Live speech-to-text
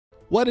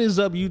What is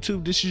up,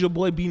 YouTube? This is your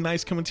boy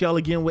BNice coming to y'all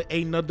again with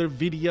another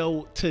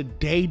video.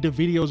 Today the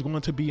video is going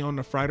to be on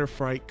the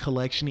Fright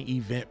collection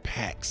event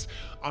packs.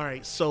 All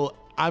right, so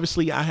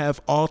obviously I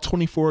have all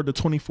 24 of the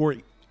 24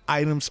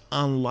 items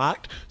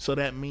unlocked, so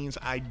that means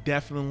I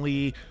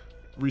definitely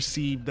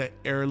received the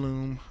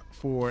heirloom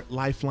for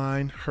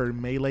Lifeline, her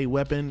melee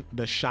weapon,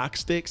 the shock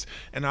sticks.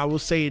 And I will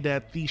say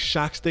that these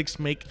shock sticks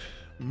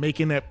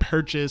making that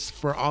purchase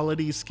for all of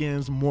these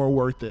skins more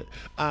worth it.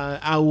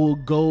 I will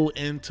go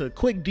into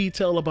quick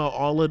detail about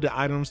all of the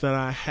items that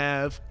I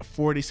have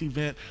for this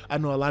event. I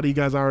know a lot of you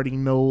guys already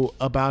know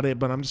about it,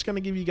 but I'm just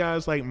gonna give you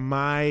guys like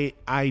my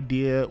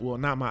idea, well,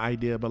 not my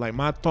idea, but like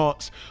my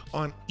thoughts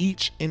on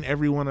each and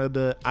every one of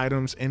the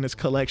items in this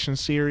collection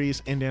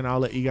series, and then I'll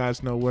let you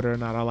guys know whether or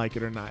not I like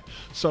it or not.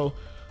 So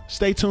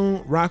stay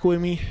tuned, rock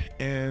with me,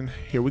 and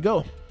here we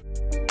go.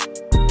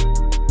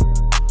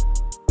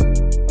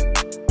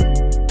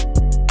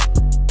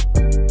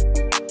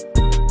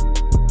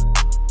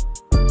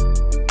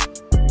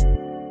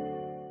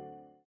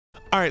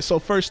 All right, so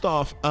first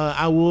off,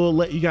 I will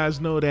let you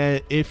guys know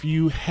that if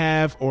you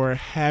have or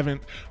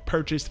haven't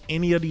purchased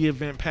any of the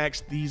event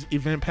packs, these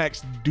event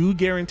packs do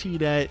guarantee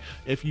that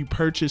if you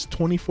purchase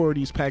 24 of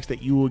these packs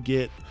that you will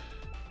get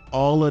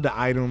all of the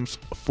items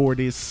for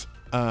this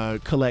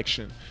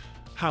collection.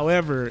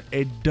 However,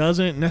 it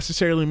doesn't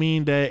necessarily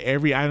mean that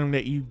every item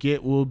that you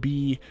get will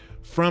be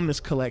from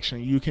this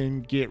collection. You can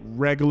get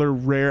regular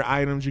rare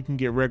items, you can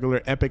get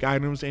regular epic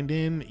items, and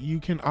then you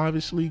can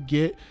obviously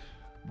get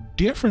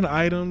different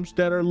items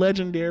that are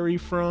legendary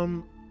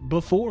from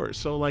before.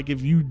 So like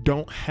if you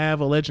don't have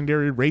a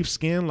legendary Wraith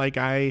skin, like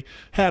I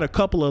had a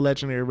couple of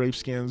legendary Wraith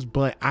skins,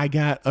 but I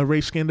got a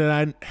Wraith skin that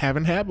I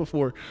haven't had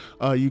before.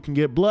 You can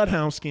get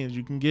Bloodhound skins,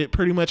 you can get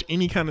pretty much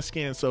any kind of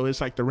skin. So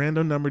it's like the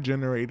random number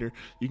generator.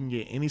 You can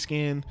get any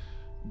skin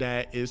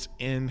that is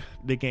in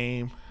the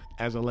game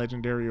as a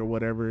legendary or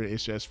whatever.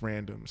 It's just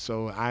random.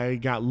 So I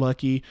got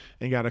lucky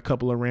and got a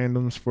couple of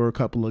randoms for a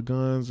couple of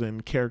guns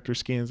and character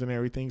skins and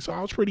everything, so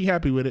I was pretty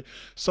happy with it.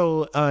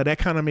 So that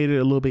kind of made it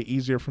a little bit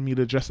easier for me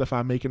to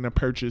justify making the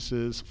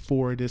purchases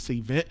for this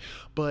event.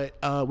 But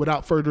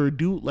without further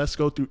ado, let's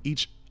go through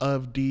each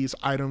of these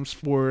items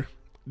for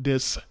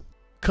this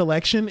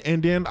collection,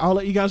 and then I'll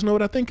let you guys know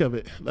what I think of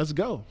it. Let's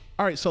go.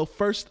 All right, so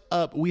first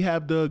up we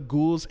have the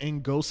Ghouls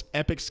and Ghosts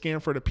epic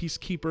skin for the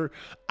Peacekeeper.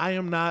 I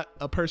am not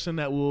a person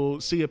that will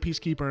see a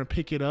Peacekeeper and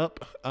pick it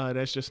up.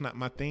 That's just not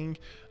my thing.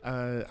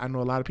 I know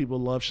a lot of people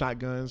love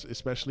shotguns,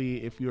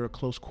 especially if you're a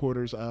close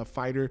quarters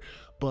fighter,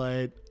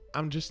 but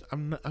I'm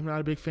not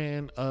a big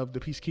fan of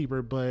the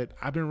Peacekeeper. But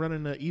I've been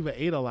running the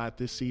EVA 8 a lot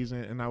this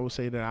season, and I will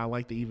say that I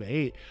like the EVA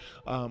 8.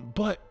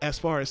 But as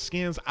far as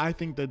skins, I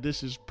think that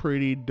this is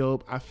pretty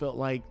dope. I felt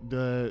like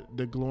the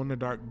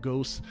glow-in-the-dark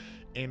ghosts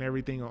and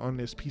everything on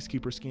this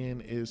Peacekeeper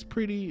skin is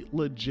pretty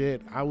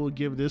legit. I will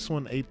give this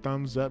one a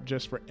thumbs up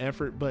just for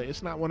effort, but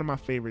it's not one of my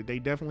favorite. They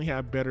definitely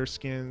have better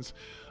skins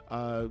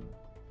that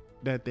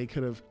they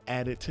could have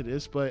added to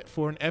this, but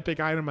for an epic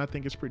item, I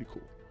think it's pretty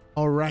cool.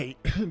 All right,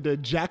 the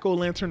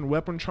Jack-o'-lantern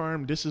weapon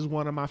charm. This is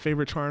one of my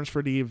favorite charms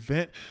for the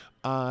event.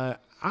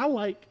 I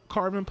like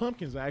carving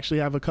pumpkins. I actually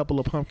have a couple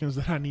of pumpkins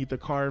that I need to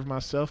carve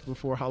myself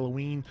before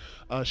Halloween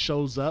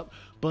shows up.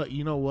 But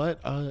you know what?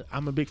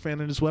 I'm a big fan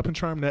of this weapon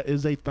charm. That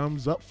is a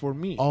thumbs up for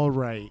me. All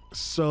right,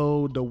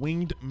 so the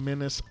Winged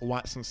Menace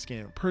Watson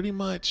skin. Pretty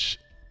much,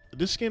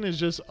 this skin is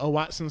just a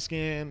Watson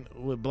skin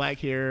with black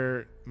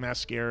hair,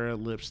 mascara,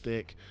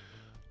 lipstick,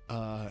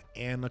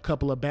 and a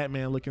couple of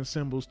Batman looking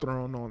symbols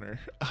thrown on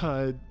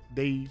her.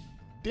 They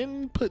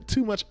didn't put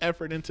too much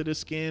effort into this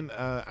skin.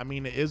 I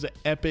mean, it is an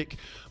epic,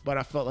 but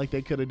I felt like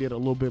they could have did a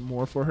little bit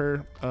more for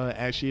her,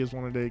 as she is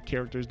one of the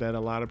characters that a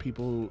lot of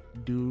people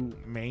do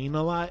main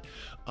a lot.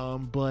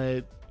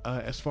 But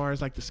as far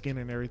as like the skin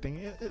and everything,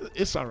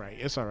 it's all right.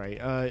 It's all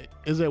right.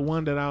 Is it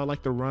one that I would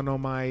like to run on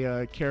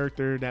my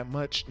character that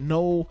much?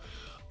 No.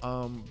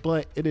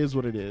 But it is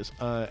what it is.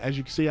 As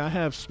you can see, I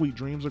have Sweet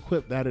Dreams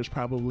equipped. That is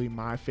probably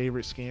my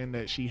favorite skin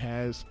that she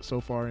has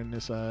so far in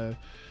this on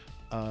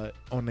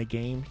the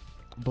game,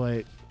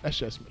 but that's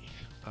just me.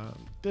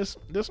 This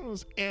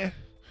one's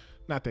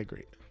not that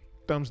great.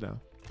 Thumbs down.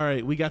 All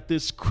right, we got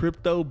this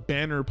Crypto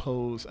banner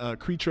pose,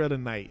 Creature of the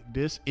Night.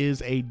 This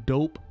is a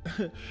dope,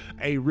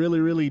 a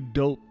really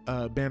dope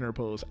banner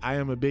pose. I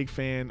am a big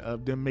fan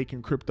of them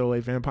making Crypto a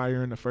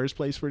vampire in the first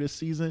place for this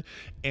season,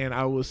 and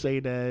I will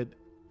say that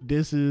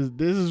this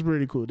is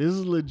pretty cool. This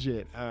is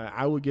legit.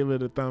 I would give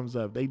it a thumbs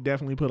up. They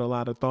definitely put a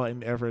lot of thought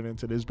and effort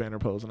into this banner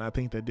pose, and I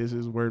think that this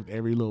is worth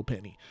every little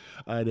penny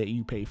that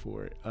you pay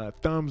for it.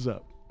 Thumbs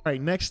up. All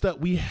right, next up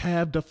we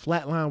have the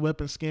Flatline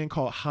weapon skin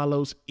called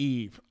Hollow's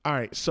Eve. All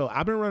right, so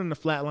I've been running the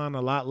Flatline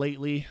a lot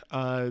lately.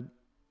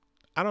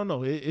 I don't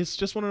know. It's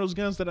just one of those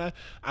guns that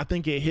I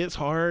think it hits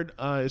hard,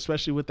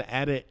 especially with the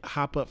added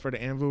hop up for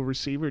the anvil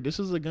receiver. This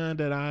is a gun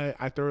that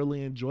I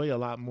thoroughly enjoy a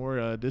lot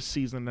more this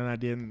season than I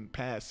did in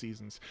past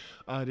seasons.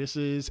 This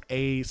is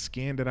a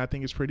skin that I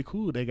think is pretty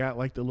cool. They got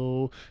like the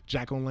little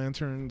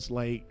jack-o'-lanterns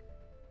like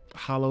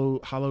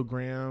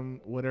hologram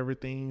whatever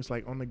things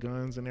like on the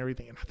guns and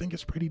everything, and I think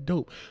it's pretty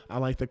dope. I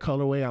like the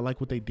colorway, I like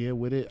what they did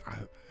with it. I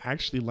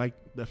actually like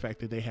the fact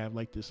that they have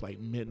like this like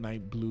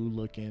midnight blue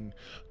looking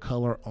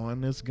color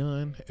on this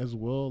gun as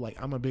well.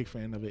 Like, I'm a big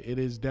fan of it. It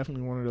is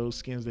definitely one of those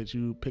skins that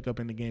you pick up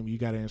in the game, you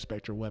got to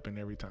inspect your weapon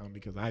every time,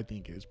 because I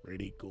think it's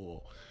pretty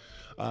cool.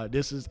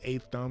 This is a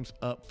thumbs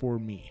up for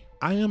me.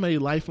 I am a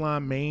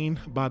Lifeline main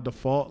by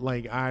default.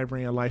 Like, I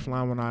ran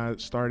Lifeline when I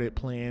started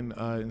playing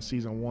in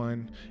season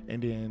 1,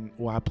 and then,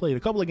 well, I played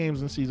a couple of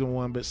games in season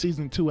 1, but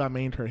season 2 I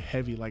mained her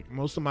heavy. Like,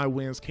 most of my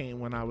wins came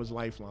when I was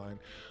Lifeline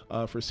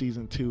for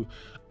season 2.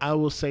 I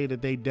will say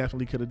that they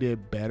definitely could have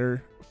did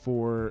better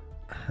for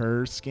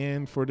her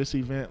skin for this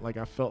event. Like,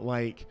 I felt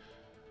like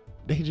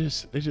they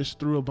just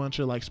threw a bunch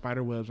of like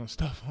spider webs and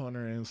stuff on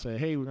her and said,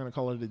 hey, we're gonna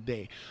call it a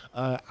day.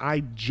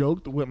 I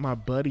joked with my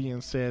buddy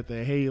and said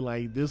that, hey,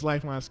 like, this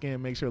Lifeline skin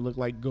makes her look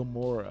like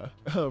Gamora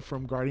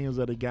from Guardians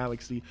of the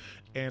Galaxy,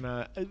 and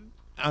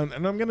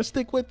I'm gonna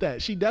stick with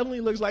that. She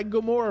definitely looks like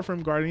Gamora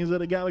from Guardians of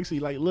the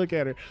Galaxy. Like, look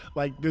at her.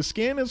 Like, the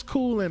skin is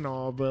cool and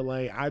all, but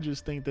like, I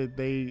just think that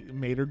they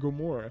made her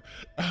Gamora.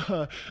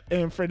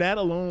 And for that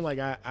alone, like,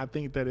 I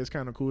think that it's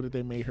kind of cool that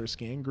they made her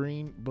skin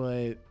green,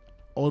 but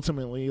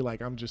ultimately,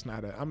 like, I'm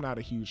not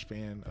a huge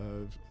fan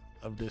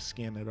of this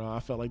skin at all. I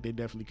felt like they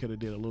definitely could have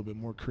did a little bit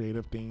more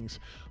creative things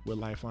with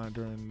Lifeline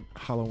during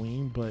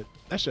Halloween, but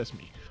that's just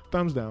me.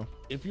 Thumbs down.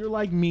 If you're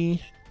like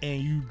me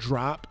and you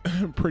drop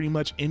pretty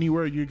much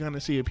anywhere, you're gonna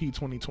see a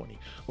P2020.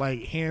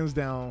 Like, hands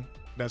down,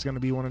 that's going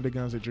to be one of the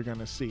guns that you're going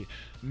to see.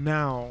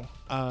 Now,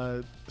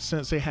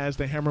 since it has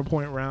the hammer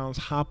point rounds,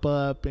 hop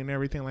up, and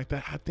everything like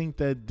that, I think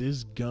that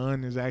this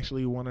gun is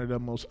actually one of the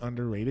most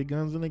underrated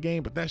guns in the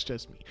game, but that's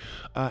just me.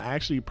 I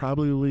actually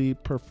probably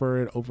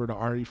prefer it over the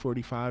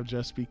RE45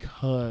 just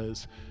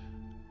because,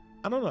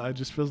 I don't know, it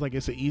just feels like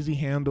it's an easy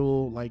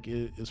handle. Like,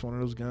 it's one of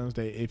those guns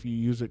that if you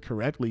use it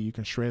correctly, you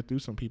can shred through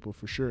some people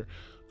for sure.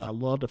 I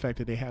love the fact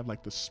that they have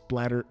like the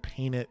splattered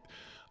painted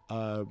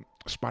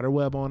spider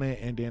web on it,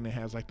 and then it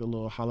has like the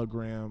little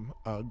hologram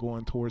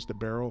going towards the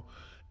barrel,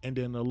 and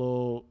then a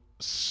little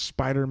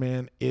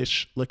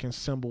Spider-Man-ish looking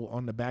symbol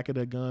on the back of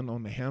the gun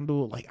on the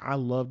handle. Like, I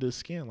love this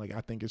skin. Like,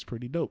 I think it's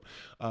pretty dope.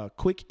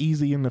 Quick,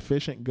 easy, and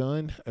efficient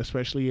gun,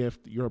 especially if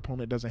your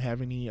opponent doesn't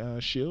have any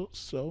shields.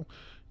 So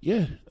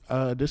yeah,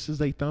 this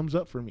is a thumbs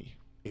up for me.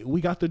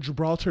 We got the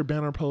Gibraltar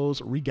banner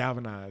pose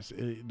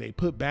regalvanized. They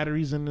put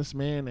batteries in this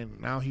man, and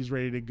now he's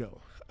ready to go.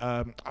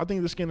 I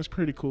think the skin is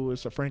pretty cool.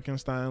 It's a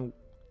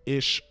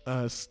Frankenstein-ish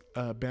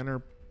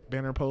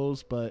banner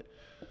pose, but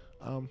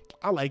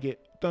I like it.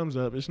 Thumbs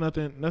up. It's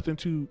nothing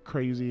too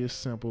crazy. It's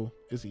simple.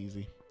 It's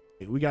easy.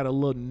 We got a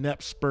little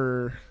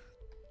Nepspur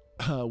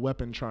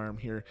weapon charm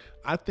here.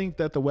 I think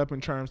that the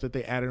weapon charms that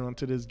they added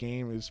onto this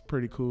game is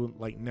pretty cool.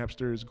 Like,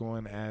 Nepster is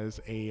going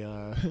as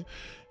a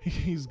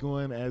he's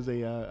going as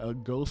a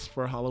ghost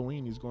for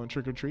Halloween. He's going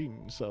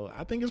trick-or-treating, so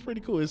I think it's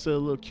pretty cool. It's a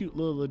little cute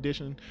little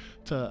addition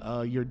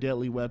to your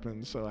deadly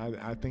weapons. So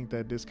I think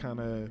that this kind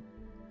of,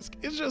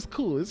 it's just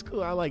cool. It's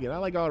cool. I like it. I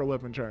like all the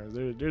weapon charms.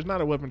 There's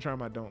not a weapon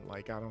charm I don't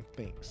like, I don't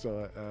think.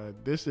 So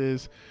this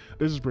is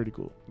pretty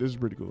cool. This is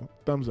pretty cool.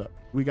 Thumbs up.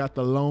 We got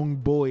the long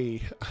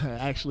boy,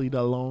 actually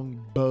the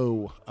long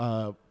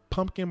bow,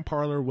 pumpkin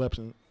parlor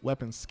weapon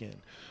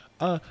skin.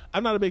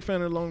 I'm not a big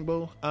fan of the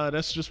longbow.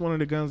 That's just one of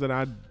the guns that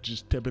I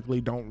just typically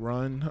don't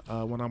run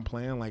when I'm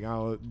playing. Like,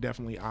 I'll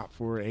definitely opt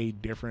for a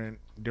different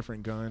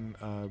gun,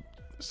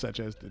 such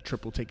as the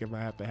triple take if I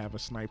have to have a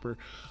sniper.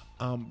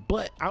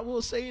 But I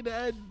will say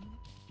that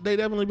they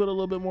definitely put a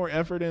little bit more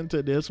effort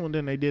into this one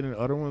than they did in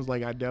other ones.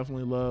 Like, I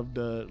definitely love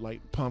the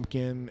like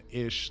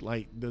pumpkin-ish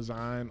like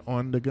design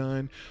on the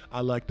gun.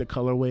 I like the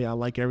colorway. I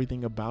like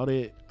everything about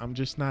it. I'm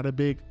just not a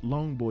big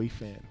Longboy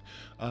fan.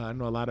 I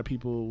know a lot of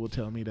people will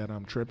tell me that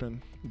I'm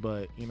tripping,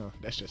 but you know,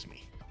 that's just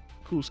me.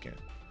 Cool skin.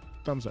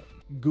 Thumbs up.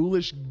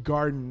 Ghoulish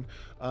Garden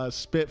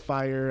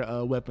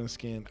Spitfire weapon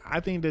skin.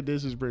 I think that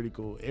this is pretty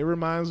cool. It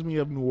reminds me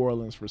of New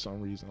Orleans for some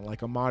reason,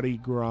 like a Mardi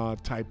Gras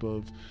type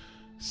of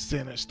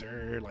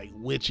sinister, like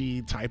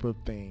witchy type of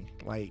thing.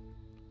 Like,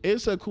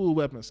 it's a cool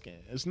weapon skin.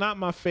 It's not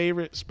my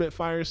favorite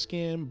Spitfire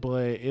skin,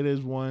 but it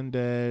is one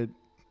that,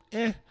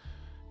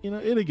 you know,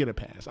 it'll get a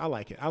pass. I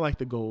like it. I like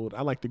the gold.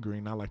 I like the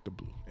green. I like the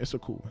blue. It's a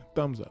cool one.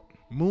 Thumbs up.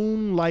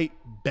 Moonlight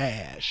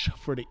Bash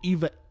for the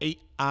EVA 8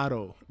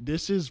 Auto.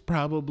 This is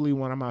probably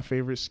one of my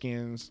favorite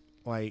skins,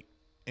 like,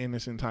 in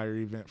this entire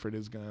event for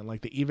this gun.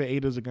 Like, the EVA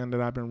 8 is a gun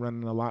that I've been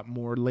running a lot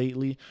more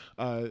lately,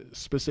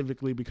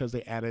 specifically because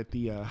they added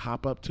the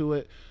hop up to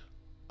it,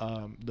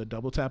 the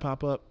double tap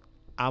hop up.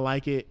 I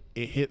like it.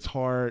 It hits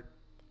hard,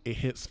 it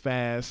hits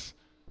fast,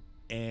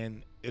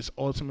 and it's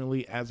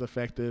ultimately as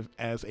effective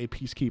as a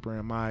Peacekeeper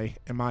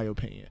in my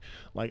opinion.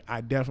 Like,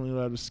 I definitely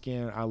love the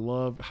skin. I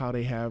love how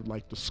they have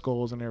like the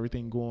skulls and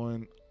everything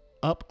going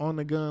up on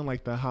the gun,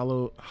 like the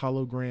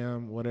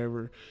hologram,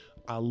 whatever.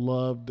 I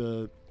love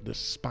the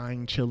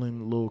spine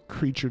chilling little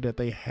creature that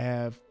they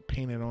have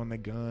painted on the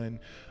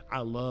gun. I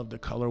love the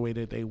colorway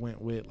that they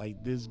went with.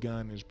 Like, this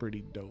gun is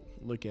pretty dope.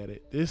 Look at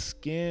it. This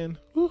skin,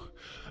 whew,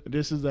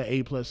 this is the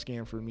A+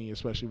 skin for me,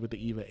 especially with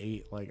the EVA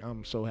 8. Like,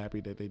 I'm so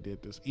happy that they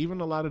did this.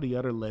 Even a lot of the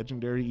other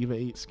legendary EVA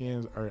 8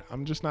 skins are,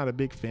 I'm just not a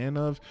big fan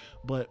of,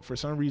 but for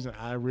some reason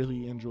I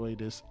really enjoy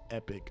this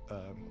epic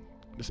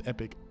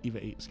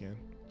EVA 8 skin.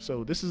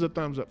 So this is a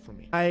thumbs up for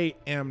me. I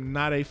am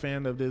not a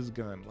fan of this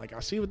gun. Like, I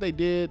see what they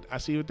did, I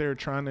see what they're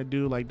trying to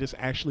do. Like, this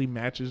actually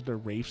matches the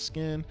Wraith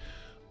skin,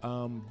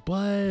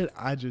 but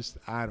I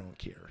don't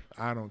care.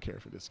 I don't care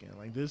for this skin.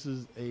 Like, this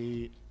is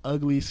a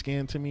ugly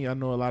skin to me. I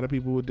know a lot of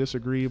people would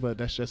disagree, but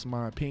that's just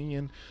my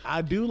opinion.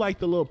 I do like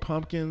the little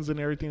pumpkins and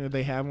everything that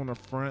they have on the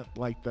front,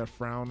 like the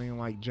frowning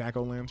like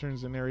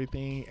jack-o'-lanterns and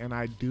everything. And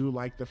I do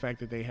like the fact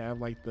that they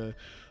have like the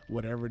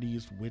whatever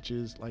these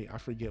witches, like, I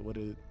forget what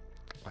it,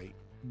 like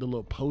the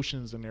little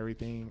potions and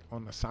everything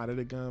on the side of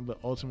the gun, but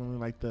ultimately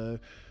like the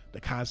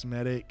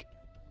cosmetic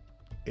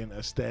and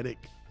aesthetic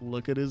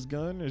look of this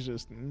gun is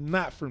just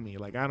not for me.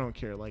 Like, I don't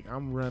care. Like,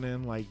 I'm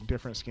running like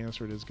different skins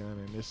for this gun,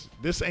 and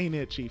this ain't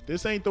it, Chief.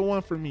 This ain't the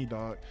one for me,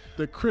 dog.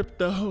 The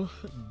Crypto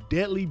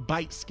Deadly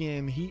Bite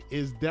skin, he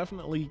is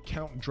definitely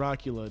Count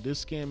Dracula. This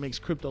skin makes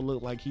Crypto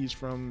look like he's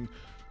from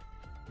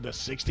the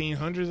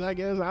 1600s, I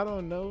guess. I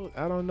don't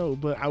know,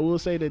 but I will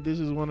say that this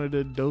is one of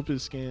the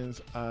dopest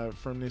skins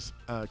from this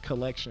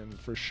collection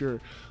for sure.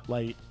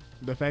 Like,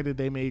 the fact that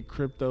they made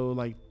Crypto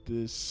like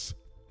this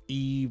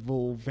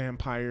evil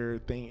vampire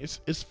thing,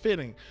 it's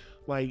fitting.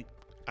 Like,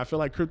 I feel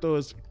like Crypto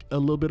is a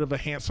little bit of a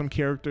handsome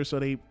character, so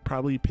they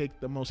probably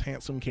picked the most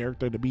handsome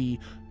character to be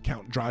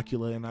Count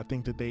Dracula, and I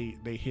think that they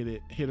hit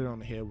it on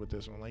the head with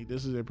this one. Like,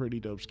 this is a pretty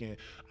dope skin.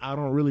 I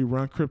don't really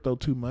run Crypto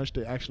too much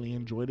to actually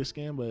enjoy the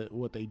skin, but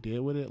what they did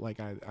with it, like,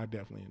 I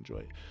definitely enjoy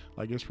it.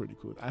 Like, it's pretty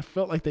cool. I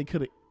felt like they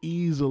could have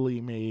easily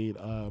made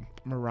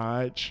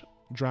Mirage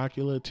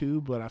Dracula too,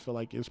 but I feel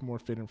like it's more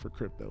fitting for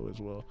Crypto as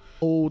well.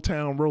 Old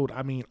Town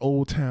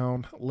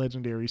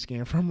legendary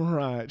skin from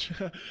Mirage.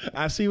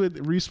 I see what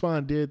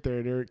Respawn did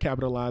there. They're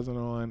capitalizing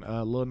on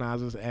Lil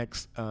Nas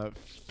X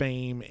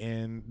fame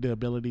and the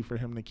ability for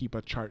him to keep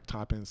a chart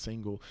topping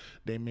single.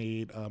 They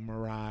made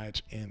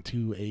Mirage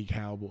into a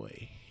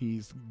cowboy.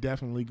 He's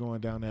definitely going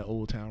down that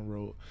Old Town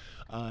road.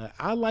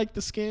 I like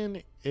the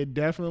skin. It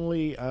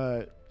definitely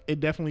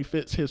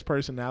fits his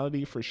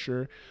personality for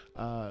sure.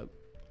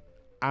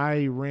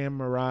 I ran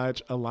Mirage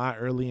a lot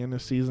early in the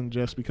season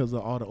just because of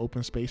all the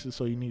open spaces,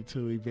 so you need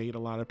to evade a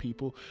lot of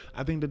people.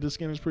 I think that this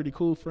skin is pretty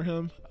cool for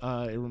him.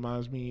 It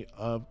reminds me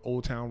of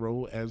Old Town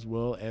Road as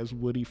well as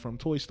Woody from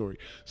Toy Story.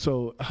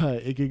 So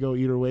it could go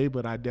either way,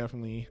 but I'm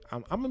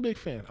a big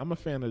fan. I'm a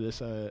fan of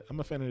this. I'm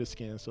a fan of this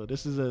skin, so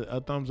this is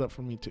a thumbs up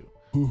for me too.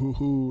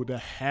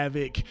 The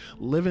Havoc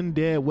Living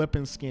Dead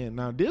weapon skin.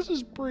 Now, this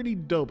is pretty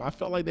dope. I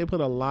felt like they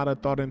put a lot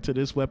of thought into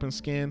this weapon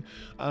skin.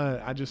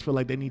 I just feel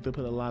like they need to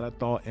put a lot of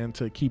thought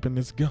into keeping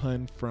this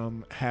gun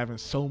from having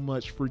so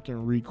much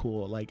freaking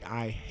recoil. Like,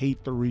 I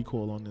hate the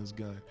recoil on this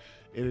gun.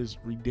 It is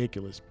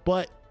ridiculous,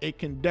 but it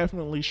can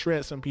definitely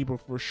shred some people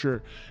for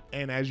sure.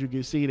 And as you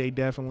can see, they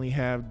definitely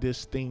have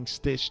this thing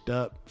stitched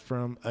up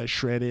from a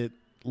shredded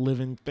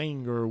living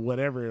thing or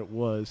whatever it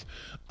was.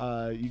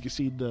 You can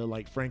see the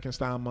like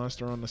Frankenstein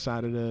monster on the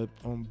side of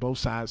on both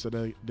sides of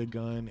the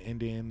gun, and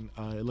then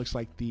it looks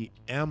like the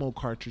ammo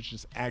cartridge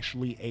is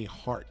actually a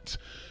heart.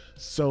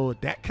 So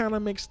that kind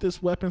of makes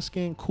this weapon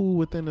skin cool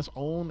within its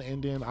own,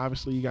 and then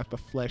obviously you got the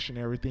flesh and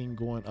everything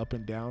going up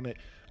and down it.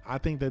 I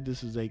think that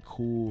this is a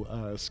cool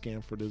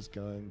skin for this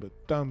gun, but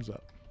thumbs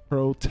up.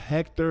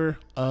 Protector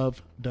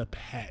of the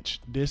Patch.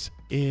 This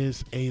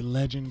is a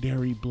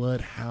legendary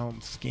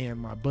Bloodhound skin.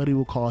 My buddy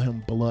will call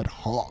him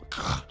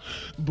Bloodhawk,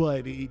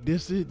 but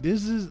this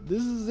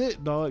is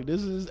it, dog.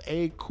 This is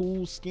a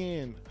cool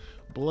skin.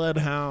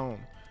 Bloodhound.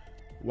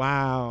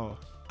 Wow,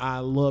 I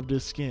love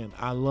this skin.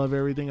 I love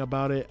everything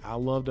about it. I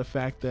love the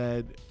fact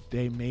that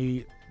they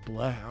made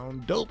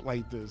Bloodhound dope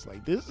like this.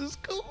 Like, this is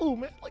cool,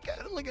 man. Look at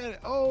it.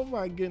 Oh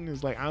my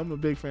goodness. Like, I'm a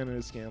big fan of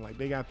this skin. Like,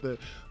 they got the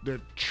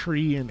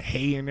tree and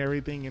hay and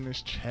everything in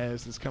his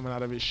chest. It's coming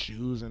out of his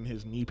shoes and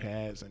his knee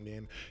pads, and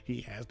then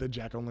he has the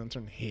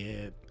jack-o'-lantern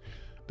head.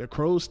 The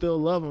crows still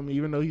love him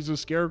even though he's a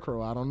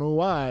scarecrow. I don't know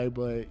why,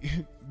 but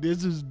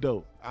this is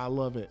dope. I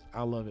love it.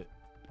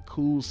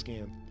 Cool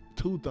skin.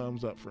 2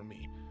 thumbs up for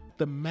me.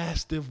 The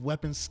Mastiff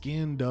weapon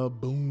skin, the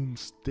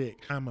Boomstick.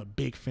 I'm a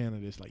big fan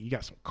of this. Like, you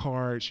got some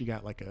cards, you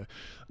got like a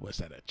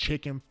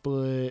chicken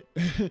foot.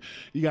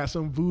 You got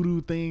some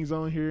voodoo things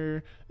on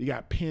here. You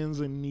got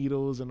pins and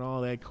needles and all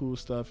that cool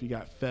stuff. You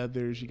got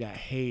feathers, you got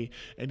hay.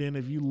 And then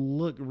if you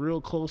look real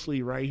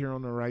closely right here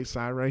on the right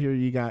side right here,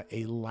 you got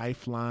a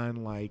Lifeline,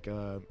 like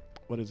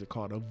what is it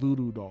called? A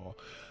voodoo doll.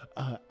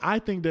 I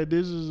think that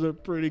this is a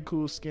pretty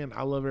cool skin.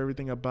 I love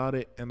everything about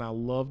it, and I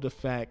love the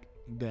fact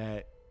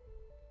that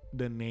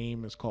the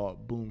name is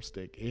called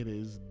Boomstick. It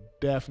is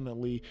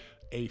definitely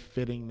a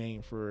fitting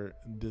name for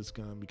this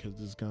gun because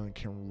this gun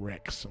can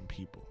wreck some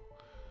people.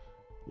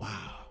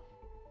 Wow,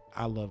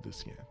 I love this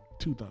skin.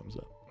 2 thumbs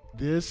up.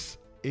 This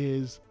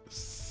is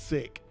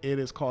sick. It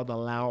is called the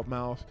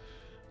Loudmouth.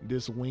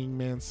 This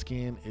wingman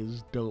skin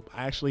is dope.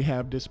 I actually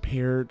have this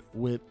paired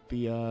with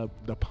the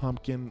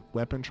pumpkin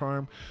weapon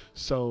charm,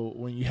 so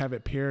when you have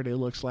it paired, it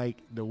looks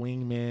like the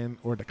wingman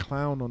or the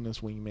clown on this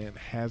wingman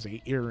has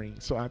a earring.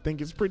 So I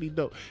think it's pretty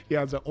dope. He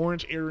has an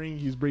orange earring.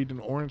 He's breathing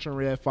orange and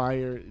red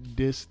fire.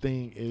 This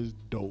thing is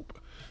dope.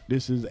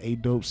 This is a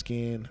dope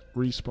skin.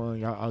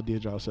 Respawn, y'all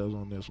outdid yourselves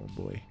on this one,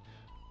 boy.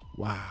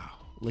 Wow,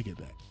 look at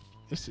that.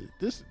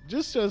 This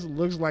just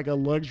looks like a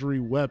luxury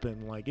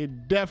weapon. Like,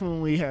 it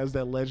definitely has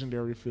that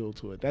legendary feel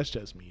to it. That's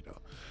just me though.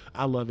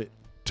 I love it.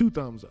 2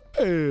 thumbs up.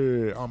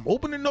 Hey, I'm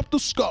opening up the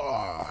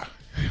sky.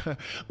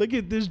 Look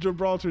at this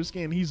Gibraltar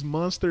skin. He's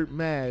Monster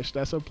Mash.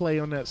 That's a play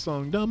on that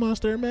song, The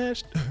Monster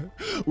Mash.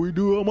 We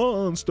do a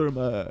monster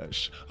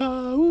mash.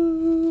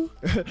 All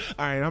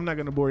right, I'm not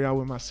gonna bore y'all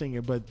with my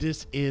singing, but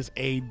this is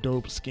a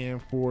dope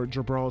skin for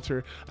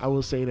Gibraltar. I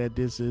will say that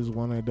this is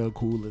one of the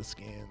coolest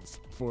skins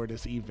for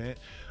this event.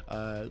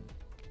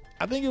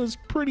 I think it was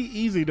pretty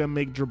easy to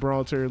make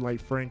Gibraltar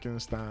like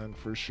Frankenstein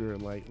for sure.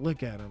 Like,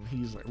 look at him.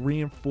 He's like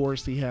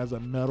reinforced. He has a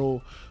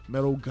metal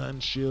gun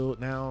shield.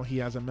 Now he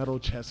has a metal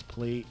chest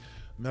plate,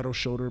 metal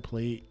shoulder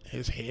plate.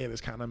 His head is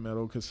kind of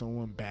metal because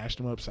someone bashed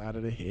him upside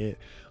of the head.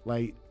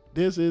 Like,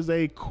 this is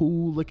a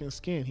cool looking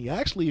skin. He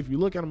actually, if you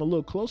look at him a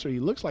little closer,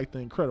 he looks like the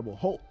Incredible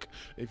Hulk,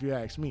 if you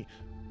ask me.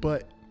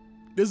 But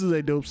this is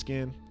a dope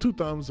skin. 2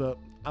 thumbs up.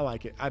 I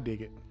like it. I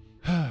dig it.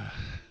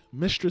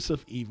 Mistress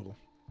of Evil.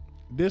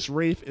 This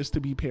Wraith is to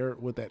be paired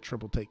with that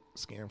triple take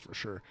scan for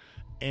sure.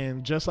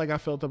 And just like I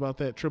felt about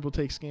that triple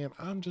take scan,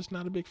 I'm just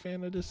not a big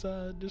fan of this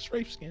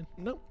Wraith skin.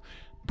 Nope.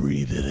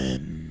 Breathe it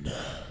in.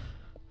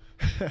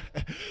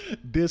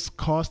 This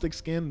caustic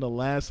skin, the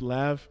last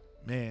laugh,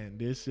 man,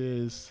 this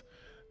is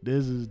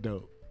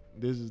dope.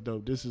 This is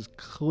dope. This is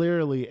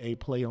clearly a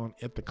play on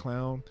It the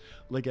Clown.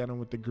 Look at him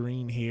with the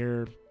green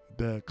hair,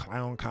 the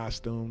clown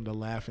costume, the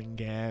laughing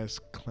gas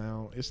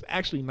clown. It's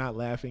actually not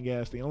laughing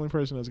gas. The only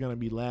person that's going to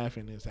be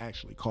laughing is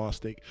actually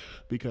Caustic,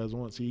 because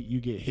once you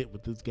get hit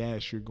with this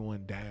gas, you're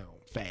going down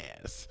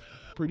fast.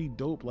 Pretty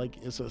dope. Like,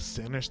 it's a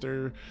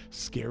sinister,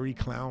 scary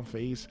clown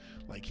face.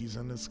 Like, he's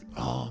in this,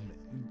 oh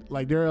man.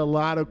 Like, there are a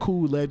lot of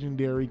cool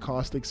legendary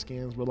Caustic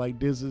skins, but like,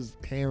 this is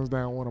hands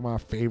down one of my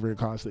favorite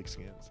Caustic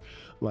skins.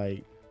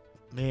 Like,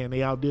 man,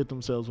 they outdid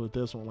themselves with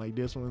this one. Like,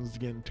 this one's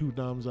getting 2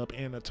 thumbs up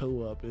and a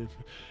toe up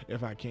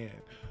if I can.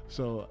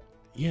 So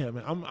yeah,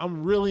 man,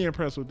 I'm really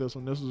impressed with this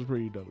one. This is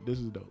pretty dope. This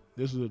is dope.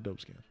 This is a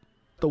dope skin.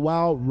 The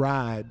Wild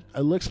Ride.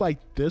 It looks like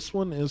this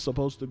one is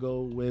supposed to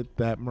go with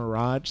that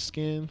Mirage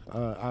skin,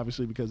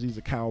 obviously because he's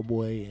a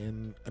cowboy,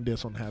 and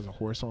this one has a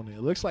horse on it.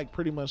 It looks like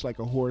pretty much like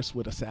a horse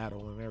with a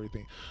saddle and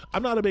everything.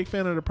 I'm not a big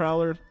fan of the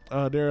Prowler.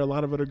 There are a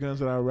lot of other guns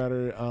that I'd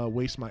rather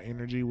waste my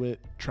energy with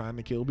trying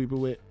to kill people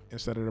with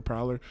instead of the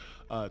Prowler.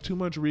 Too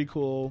much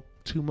recoil,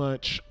 too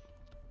much.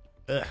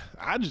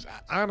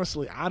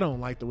 Honestly, I don't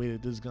like the way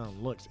that this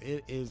gun looks.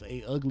 It is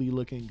a ugly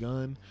looking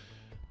gun,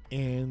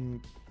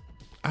 and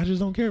I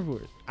just don't care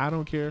for it. I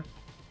don't care.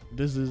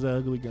 This is an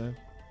ugly gun.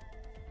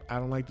 I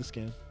don't like the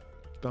skin.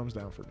 Thumbs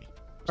down for me.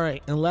 All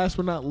right, and last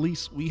but not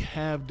least, we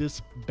have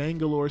this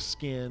Bangalore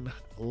skin,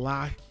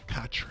 La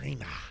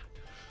Katrina.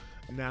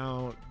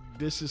 Now,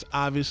 this is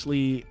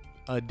obviously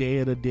a Day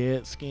of the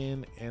Dead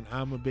skin, and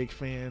I'm a big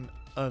fan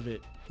of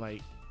it.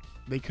 Like,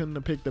 they couldn't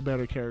have picked a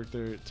better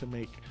character to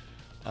make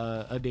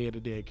a Day of the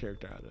Dead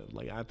character out of.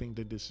 Like, I think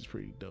that this is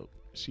pretty dope.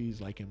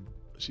 She's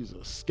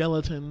a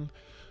skeleton.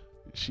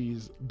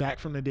 She's back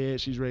from the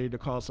dead. She's ready to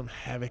cause some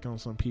havoc on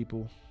some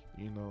people.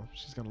 You know,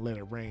 she's gonna let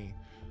it rain.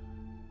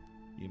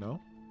 You know,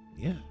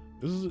 yeah.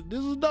 This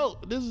is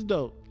dope. This is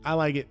dope. I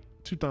like it.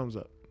 2 thumbs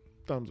up.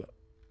 Thumbs up.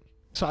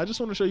 So I just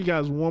want to show you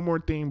guys one more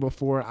thing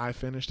before I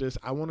finish this.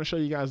 I want to show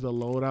you guys the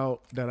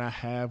loadout that I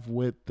have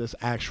with this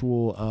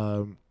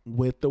actual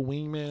with the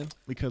wingman,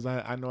 because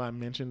I know I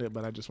mentioned it,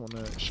 but I just want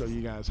to show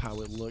you guys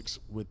how it looks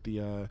with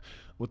the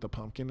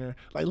pumpkin there.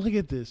 Like, look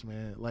at this,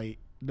 man. Like,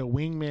 the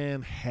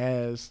wingman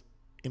has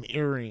an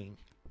earring,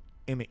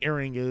 and the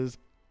earring is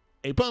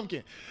a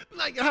pumpkin.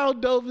 Like, how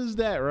dope is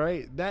that,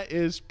 right? That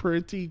is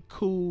pretty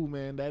cool,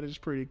 man. That is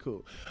pretty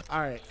cool. All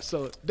right,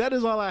 so that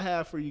is all I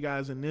have for you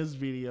guys in this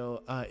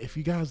video. If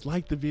you guys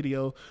like the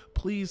video,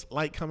 please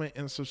like, comment,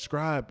 and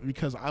subscribe,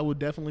 because I will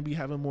definitely be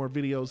having more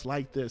videos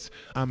like this.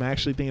 I'm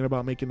actually thinking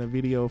about making a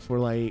video for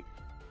like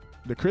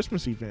the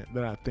Christmas event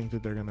that I think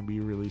that they're going to be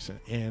releasing,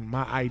 and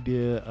my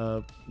idea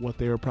of what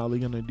they're probably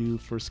going to do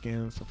for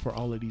skins for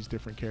all of these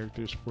different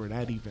characters for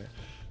that event.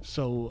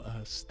 So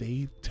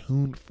stay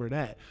tuned for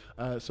that.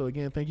 So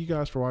again, thank you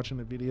guys for watching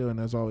the video, and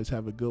as always,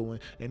 have a good one.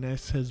 And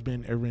this has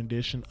been a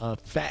rendition of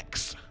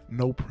Facts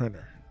No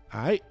Printer.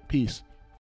 All right, peace.